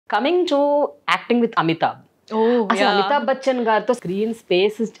Coming to acting with Amitabh. అసలు అమితాబ్ బచ్చన్ గారితో screen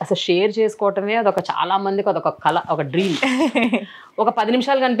space అసలు షేర్ చేసుకోవటమే అదొక చాలా మందికి అదొక కళ, ఒక డ్రీమ్. ఒక 10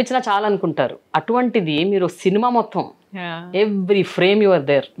 నిమిషాలు కనిపించినా చాలా అనుకుంటారు. అటువంటిది మీరు సినిమా మొత్తం every frame you are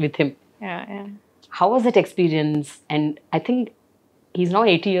there with him. How was that experience? And I think he's now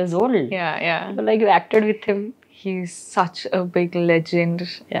 80 years old. So, like, you acted with him. He's such a big legend.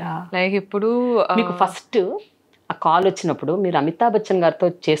 Like ఇప్పుడు మీకు first ఆ call వచ్చినప్పుడు మీరు అమితాబ్ బచ్చన్ గారితో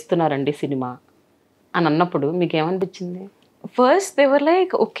చేస్తున్నారండి cinema అని అన్నప్పుడు మీకు ఏమనిపించింది? First they were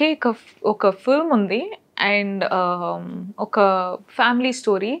like okay ఒక ఫిల్మ్ ఉంది అండ్ ఒక ఫ్యామిలీ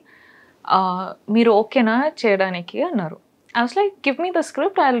స్టోరీ, మీరు ఓకేనా చేయడానికి అన్నారు. I was like, give me the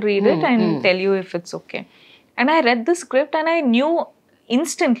script, I'll read it and tell you if it's okay. And I read the script and I knew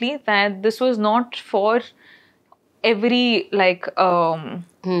instantly that this was not for every, like,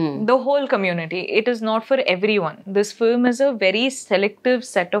 the whole community. It is not for everyone. This film is a very selective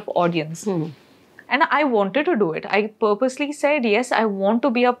set of audience. And I wanted to do it. I purposely said, yes, I want to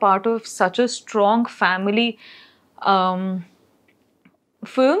be a part of such a strong family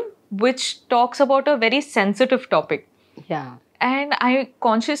film which talks about a very sensitive topic. And I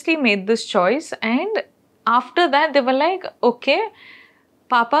consciously made this choice. And after that, they were like, okay,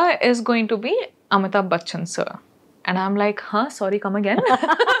 Papa is going to be Amitabh Bachchan, sir. And I'm like, huh? Sorry, come again?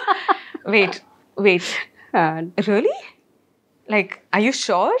 Wait. Really? Like, are you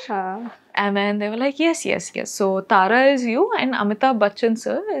sure? And then they were like, yes. So Tara is you and Amitabh Bachchan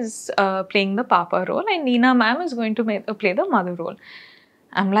sir is playing the Papa role and Neena ma'am is going to play the mother role.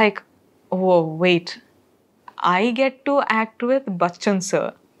 I'm like, oh, wait. I get to act with Bachchan sir.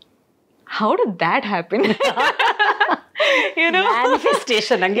 How did that happen? You know?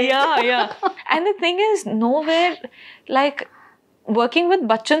 Manifestation again. Yeah. And the thing is, nowhere, like, working with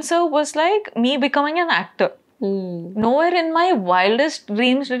Bachchan sir was like me becoming an actor. Nowhere in my wildest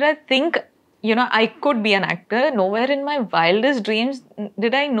dreams did I think, you know, I could be an actor. Nowhere in my wildest dreams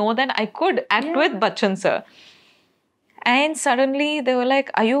did I know that I could act with Bachchan sir. And suddenly they were like,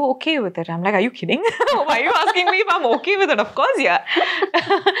 are you okay with it? I'm like, are you kidding? Why are you asking me if I'm okay with it? Of course, yeah.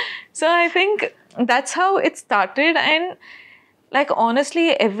 So I think that's how it started. And like, honestly,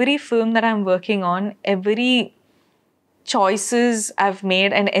 every film that I'm working on, every choices I've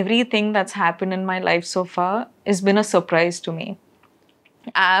made and everything that's happened in my life so far has been a surprise to me.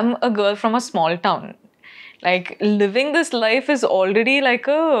 I'm a girl from a small town. Like, living this life is already like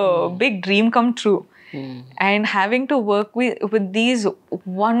a big dream come true. And having to work with these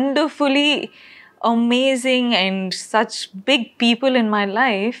wonderfully amazing and such big people in my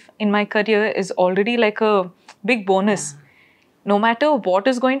life, in my career, is already like a big bonus. No matter what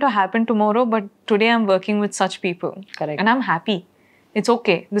is going to happen tomorrow, but today I'm working with such people. Correct. And I'm happy. It's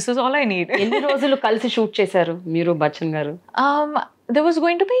okay. This is all I need. ఎన్ని రోజులు కలిసి shoot చేశారు మీరు బచ్చన్ గారు? There was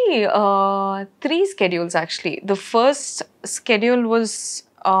going to be 3 schedules actually. The first schedule was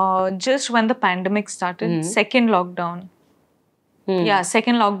just when the pandemic started. Second lockdown.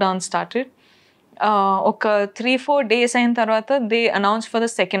 Second lockdown started. Oka 3-4 days ayin tarvata they announced for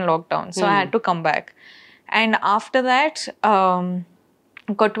the second lockdown. So I had to come back. And after that,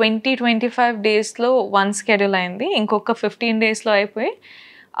 ఒక 20-25 డేస్లో 1 schedule అయింది. ఇంకొక 15 డేస్లో అయిపోయి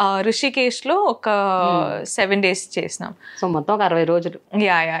ఋషికేశ్లో ఒక 7 days చేసినాం. So మొత్తం ఒక 60 రోజులు.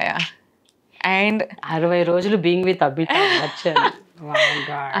 యా అండ్ 60 రోజులు being with Amitabh Bachchan.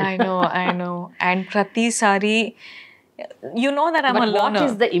 I know. And ప్రతిసారి you know that I'm a learner. What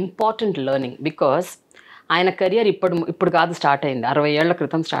is the important learning? Because ఆయన కెరియర్ ఇప్పుడు కాదు స్టార్ట్ అయింది, 60 ఏళ్ల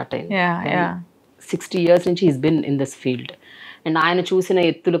క్రితం స్టార్ట్ అయింది. 60 years నుంచి he's been in this field. And ఆయన చూసిన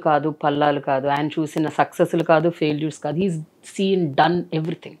ఎత్తులు కాదు, పల్లాలు కాదు, ఆయన చూసిన సక్సెస్లు కాదు, ఫెయిల్యూర్స్ కాదు. He's seen, done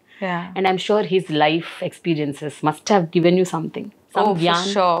everything. And I'm sure his life experiences must have given you something.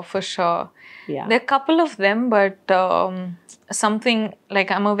 For sure. There are a couple of them, but something like,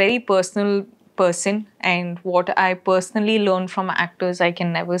 I'm a very personal person, and what I personally learn from actors I can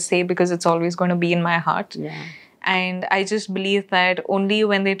never say because it's always going to be in my heart. And I just believe that only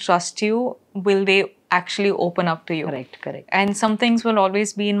when they trust you will they actually open up to you. Correct. And some things will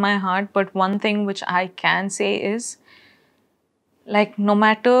always be in my heart, but one thing which I can say is, like, no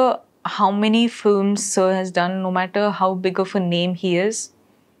matter how many films sir has done, no matter how big of a name he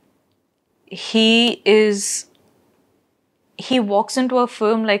walks into a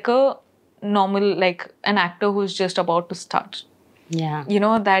film like a normal, like an actor who's just about to start. You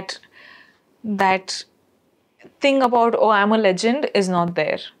know, that thing about, oh, I'm a legend is not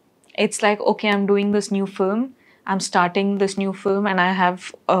there. It's like, okay, I'm doing this new film, I'm starting this new film, and I have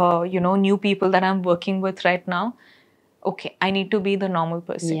new people that I'm working with right now. Okay, I need to be the normal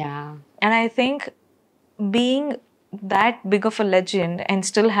person. Yeah. And I think being that big of a legend and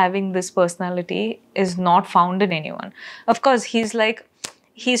still having this personality is not found in anyone. Of course, he's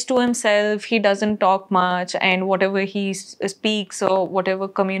to himself, he doesn't talk much, and whatever he speaks or whatever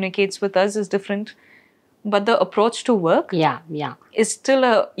communicates with us is different. But the approach to work is still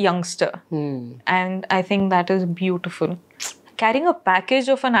a youngster. And I think that is beautiful. Carrying a package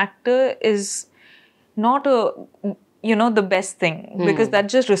of an actor is not the best thing, because that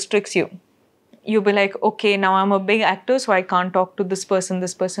just restricts you. You'll be like, okay, now I'm a big actor, so I can't talk to this person.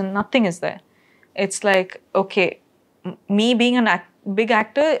 Nothing is there. It's like, okay, me being a big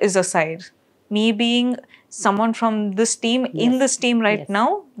actor is a side. Me being someone from this team, in this team right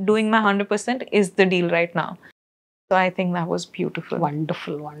now, doing my 100% is the deal right now. So I think that was beautiful.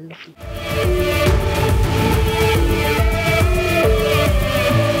 Wonderful, wonderful.